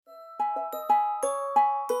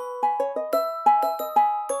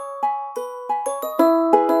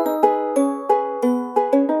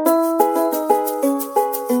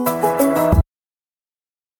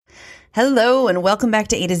Hello and welcome back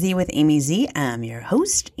to A to Z with Amy Z. I'm your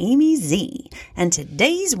host, Amy Z. And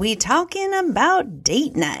today's we talking about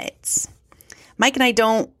date nights. Mike and I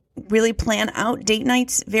don't really plan out date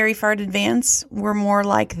nights very far in advance. We're more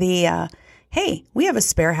like the, hey, we have a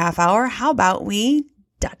spare half hour. How about we ...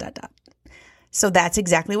 So that's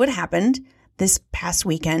exactly what happened this past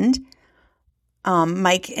weekend.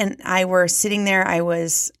 Mike and I were sitting there. I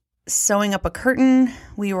was sewing up a curtain.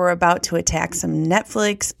 We were about to attack some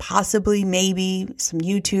Netflix, possibly, maybe some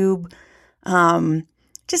YouTube.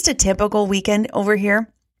 Just a typical weekend over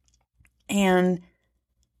here. And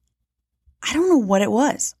I don't know what it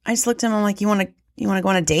was. I just looked at him. I'm like, you want to go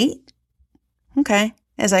on a date? Okay.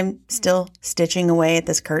 As I'm still stitching away at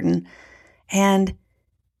this curtain. And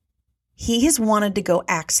he has wanted to go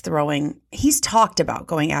axe throwing. He's talked about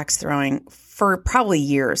going axe throwing for probably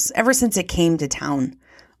years, ever since it came to town,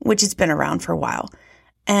 which has been around for a while.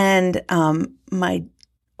 And my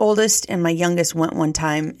oldest and my youngest went one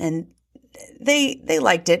time, and they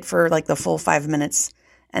liked it for like the full 5 minutes.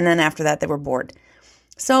 And then after that, they were bored.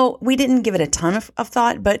 So we didn't give it a ton of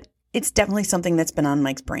thought, but it's definitely something that's been on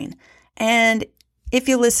Mike's brain. And if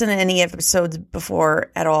you listen to any episodes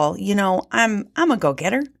before at all, you know, I'm a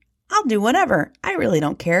go-getter. I'll do whatever. I really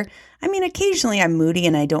don't care. I mean, occasionally I'm moody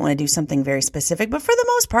and I don't want to do something very specific, but for the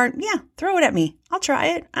most part, yeah, throw it at me. I'll try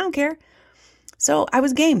it. I don't care. So I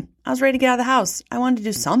was game. I was ready to get out of the house. I wanted to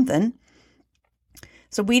do something.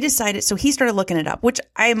 So we decided, so he started looking it up, which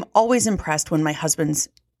I'm always impressed when my husband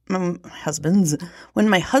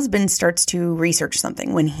starts to research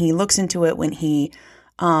something, when he looks into it, when he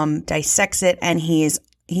dissects it, and he's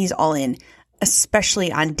all in, especially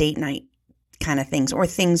on date night kind of things or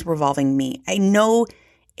things revolving me. I know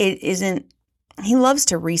it isn't, he loves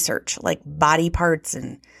to research like body parts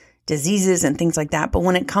and diseases and things like that. But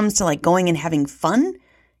when it comes to like going and having fun,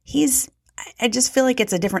 I just feel like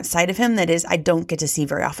it's a different side of him that I don't get to see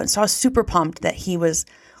very often. So I was super pumped that he was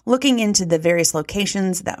looking into the various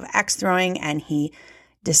locations that axe throwing, and he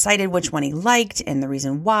decided which one he liked and the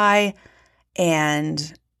reason why.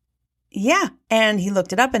 And yeah. And he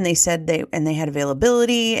looked it up, and they said they had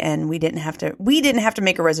availability, and we didn't have to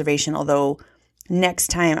make a reservation. Although next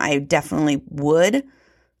time I definitely would.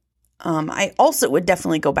 I also would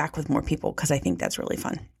definitely go back with more people, because I think that's really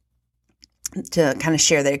fun to kind of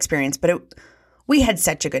share that experience. But we had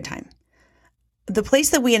such a good time. The place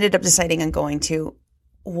that we ended up deciding on going to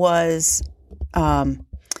was a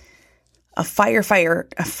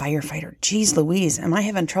firefighter. Geez Louise, am I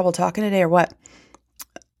having trouble talking today or what?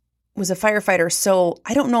 Was a firefighter. So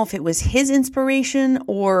I don't know if it was his inspiration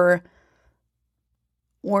or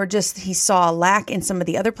just he saw a lack in some of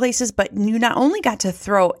the other places, but you not only got to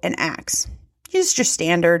throw an axe, just your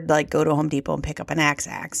standard, like go to Home Depot and pick up an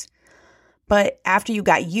axe. But after you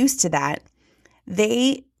got used to that,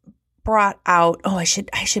 they brought out, I should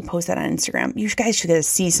post that on Instagram. You guys should get to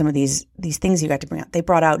see some of these things you got to bring out. They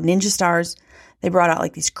brought out Ninja Stars. They brought out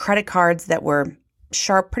like these credit cards that were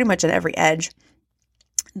sharp pretty much at every edge.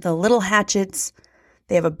 The little hatchets.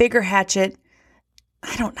 They have a bigger hatchet.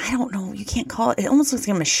 I don't know. You can't call it. It almost looks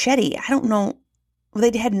like a machete. I don't know.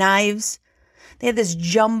 They had knives. They had this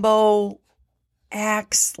jumbo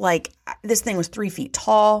axe. Like, this thing was 3 feet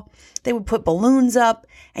tall. They would put balloons up,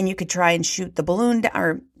 and you could try and shoot the balloon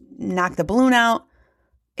or knock the balloon out.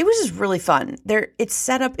 It was just really fun. It's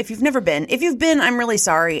set up. If you've never been, I'm really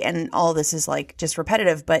sorry. And all this is like just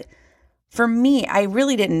repetitive. But for me, I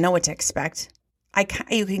really didn't know what to expect.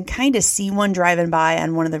 You can kind of see one driving by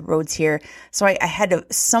on one of the roads here. So I had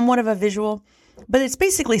somewhat of a visual, but it's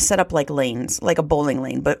basically set up like lanes, like a bowling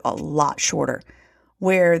lane, but a lot shorter,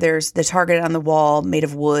 where there's the target on the wall made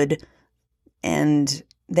of wood, and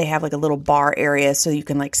they have like a little bar area so you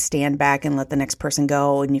can like stand back and let the next person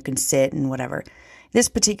go, and you can sit and whatever. This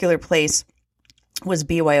particular place was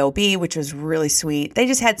BYOB, which was really sweet. They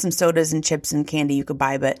just had some sodas and chips and candy you could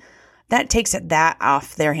buy, but that takes that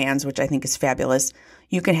off their hands, which I think is fabulous.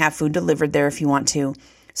 You can have food delivered there if you want to.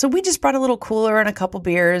 So we just brought a little cooler and a couple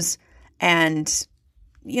beers, and,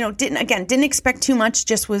 you know, didn't expect too much,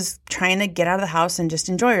 just was trying to get out of the house and just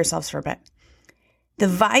enjoy ourselves for a bit. The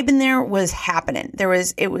vibe in there was happening.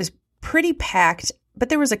 It was pretty packed, but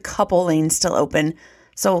there was a couple lanes still open.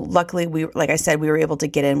 So luckily, like I said, we were able to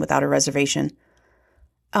get in without a reservation.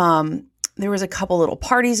 There was a couple little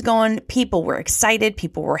parties going. People were excited.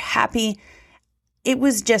 People were happy. It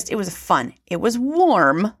was fun. It was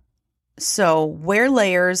warm. So wear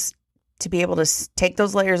layers to be able to take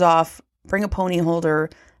those layers off, bring a pony holder,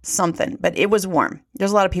 something. But it was warm.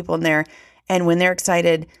 There's a lot of people in there. And when they're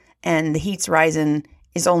excited and the heat's rising,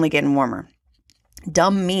 it's only getting warmer.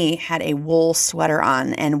 Dumb me had a wool sweater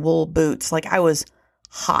on and wool boots. Like, I was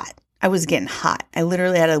hot. I was getting hot. I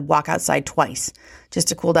literally had to walk outside twice just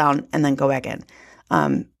to cool down and then go back in.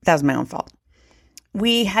 That was my own fault.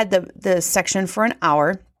 We had the section for an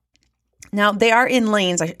hour. Now, they are in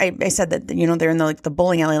lanes. I said that, they're in the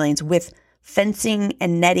bowling alley lanes with fencing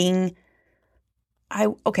and netting.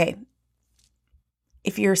 Okay.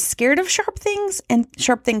 If you're scared of sharp things and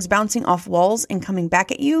sharp things bouncing off walls and coming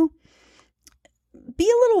back at you, be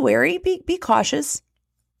a little wary, be cautious.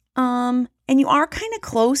 And you are kind of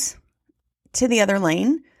close to the other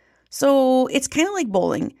lane. So it's kind of like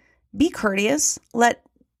bowling. Be courteous.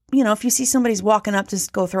 If you see somebody's walking up to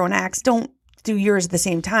go throw an axe, don't do yours at the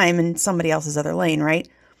same time in somebody else's other lane, right?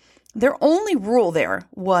 Their only rule there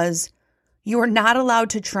was you are not allowed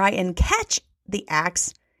to try and catch the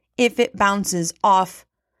axe if it bounces off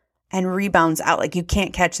and rebounds out. Like, you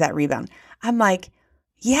can't catch that rebound. I'm like,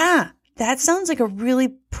 yeah, that sounds like a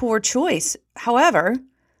really poor choice. However,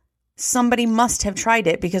 somebody must have tried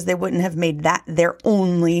it because they wouldn't have made that their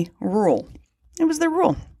only rule. It was their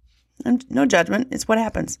rule. And no judgment. It's what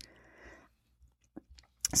happens.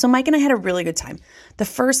 So Mike and I had a really good time. The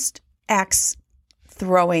first axe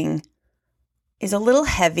throwing is a little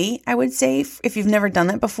heavy, I would say, if you've never done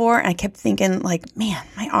that before. And I kept thinking, like, man,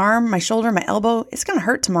 my arm, my shoulder, my elbow, it's going to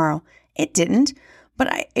hurt tomorrow. It didn't.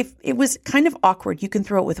 But if it was kind of awkward. You can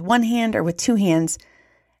throw it with one hand or with two hands.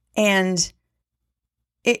 And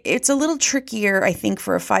it's a little trickier, I think,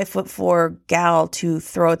 for a 5'4" gal to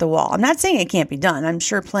throw at the wall. I'm not saying it can't be done. I'm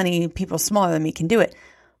sure plenty of people smaller than me can do it.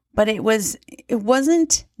 But it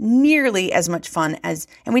wasn't nearly as much fun and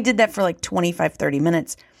we did that for like 25, 30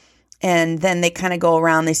 minutes. And then they kind of go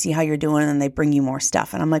around, they see how you're doing, and they bring you more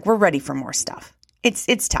stuff. And I'm like, we're ready for more stuff.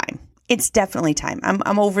 It's time. It's definitely time.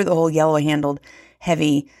 I'm over the whole yellow-handled,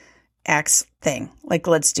 heavy axe thing. Like,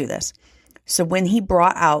 let's do this. So when he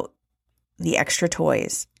brought out the extra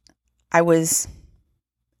toys, I was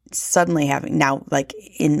suddenly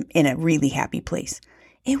in a really happy place.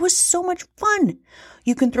 It was so much fun.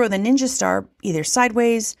 You can throw the Ninja Star either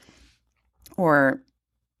sideways or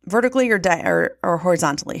vertically or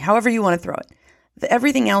horizontally, however you want to throw it.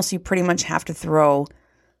 Everything else you pretty much have to throw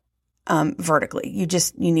vertically. You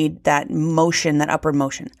need that motion, that upward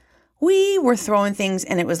motion. We were throwing things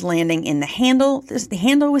and it was landing in the handle. The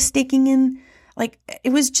handle was sticking in. Like,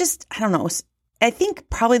 it was just, I don't know. I think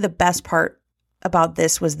probably the best part about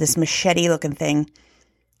this was this machete looking thing.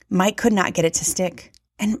 Mike could not get it to stick.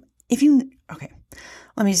 And let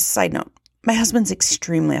me just side note. My husband's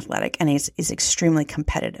extremely athletic and is extremely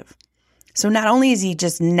competitive. So not only is he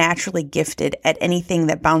just naturally gifted at anything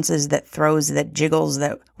that bounces, that throws, that jiggles,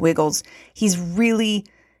 that wiggles, he's really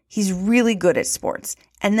good at sports.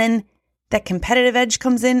 And then that competitive edge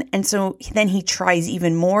comes in. And so then he tries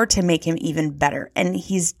even more to make him even better. And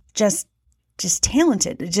he's just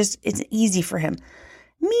talented. It's easy for him.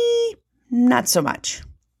 Me, not so much.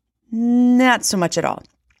 Not so much at all.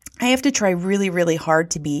 I have to try really, really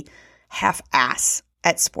hard to be half-ass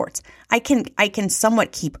at sports. I can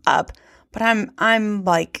somewhat keep up, but I'm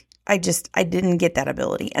like, I didn't get that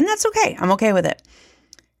ability. And that's okay. I'm okay with it.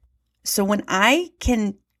 So when I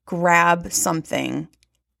can grab something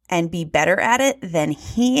and be better at it than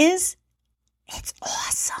he is, it's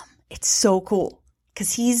awesome. It's so cool.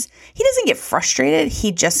 Because he doesn't get frustrated.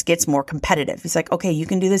 He just gets more competitive. He's like, okay, you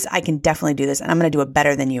can do this. I can definitely do this. And I'm going to do it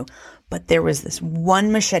better than you. But there was this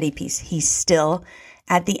one machete piece. He still,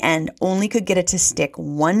 at the end, only could get it to stick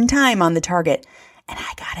one time on the target. And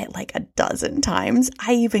I got it like a dozen times.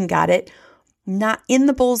 I even got it not in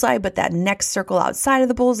the bullseye, but that next circle outside of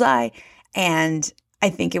the bullseye. And I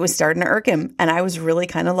think it was starting to irk him. And I was really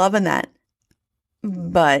kind of loving that.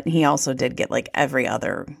 But he also did get like every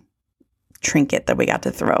other trinket that we got to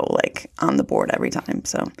throw like on the board every time.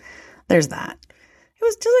 So there's that.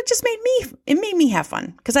 It made me have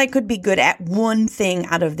fun because I could be good at one thing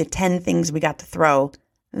out of the 10 things we got to throw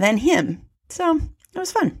than him. So it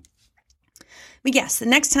was fun. But yes, the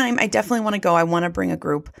next time I definitely want to go, I want to bring a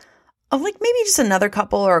group of like maybe just another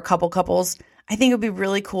couple or a couple couples. I think it would be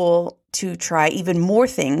really cool to try even more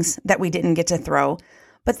things that we didn't get to throw.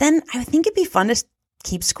 But then I think it'd be fun to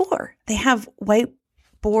keep score. They have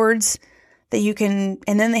whiteboards that you can,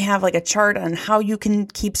 and then they have like a chart on how you can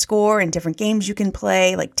keep score and different games you can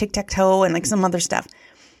play, like tic-tac-toe and like some other stuff.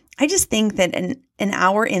 I just think that an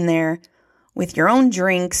hour in there with your own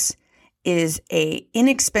drinks is a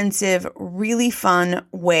inexpensive, really fun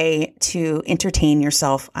way to entertain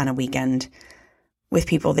yourself on a weekend with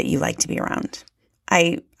people that you like to be around.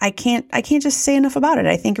 I can't just say enough about it.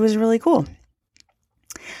 I think it was really cool.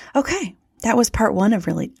 Okay, that was part one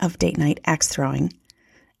of date night axe throwing.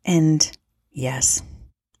 And yes,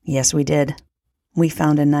 we did. We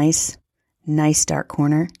found a nice dark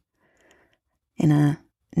corner in a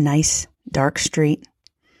nice dark street,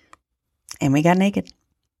 and we got naked.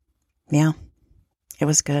 Yeah, it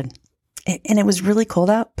was good. And it was really cold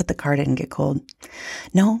out, but the car didn't get cold.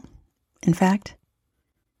 No, in fact,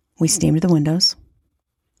 we steamed the windows.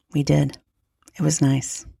 We did. It was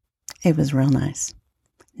nice. It was real nice.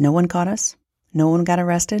 No one caught us. No one got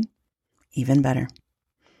arrested. Even better.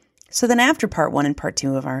 So then after part 1 and part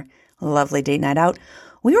 2 of our lovely date night out,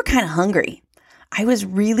 we were kind of hungry. I was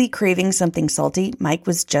really craving something salty. Mike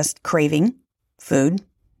was just craving food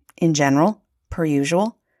in general, per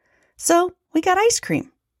usual. So we got ice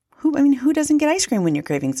cream. Who doesn't get ice cream when you're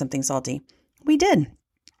craving something salty? We did.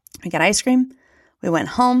 We got ice cream. We went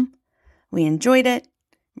home. We enjoyed it.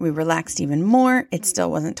 We relaxed even more. It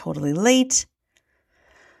still wasn't totally late.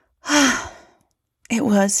 It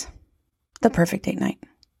was the perfect date night.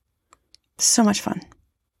 So much fun.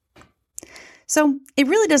 So it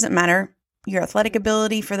really doesn't matter your athletic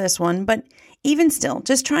ability for this one, but even still,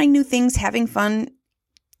 just trying new things, having fun,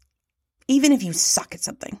 even if you suck at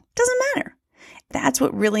something, doesn't matter. That's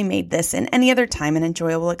what really made this and any other time an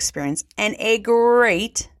enjoyable experience and a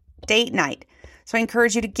great date night. So I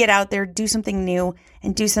encourage you to get out there, do something new,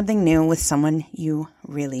 and do something new with someone you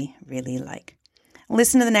really, really like.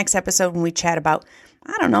 Listen to the next episode when we chat about,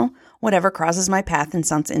 whatever crosses my path and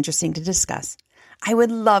sounds interesting to discuss. I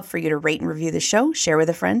would love for you to rate and review the show, share with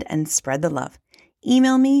a friend, and spread the love.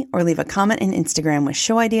 Email me or leave a comment in Instagram with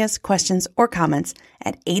show ideas, questions, or comments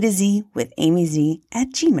at A to Z with Amy Z at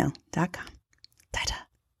gmail.com. Ta-ta.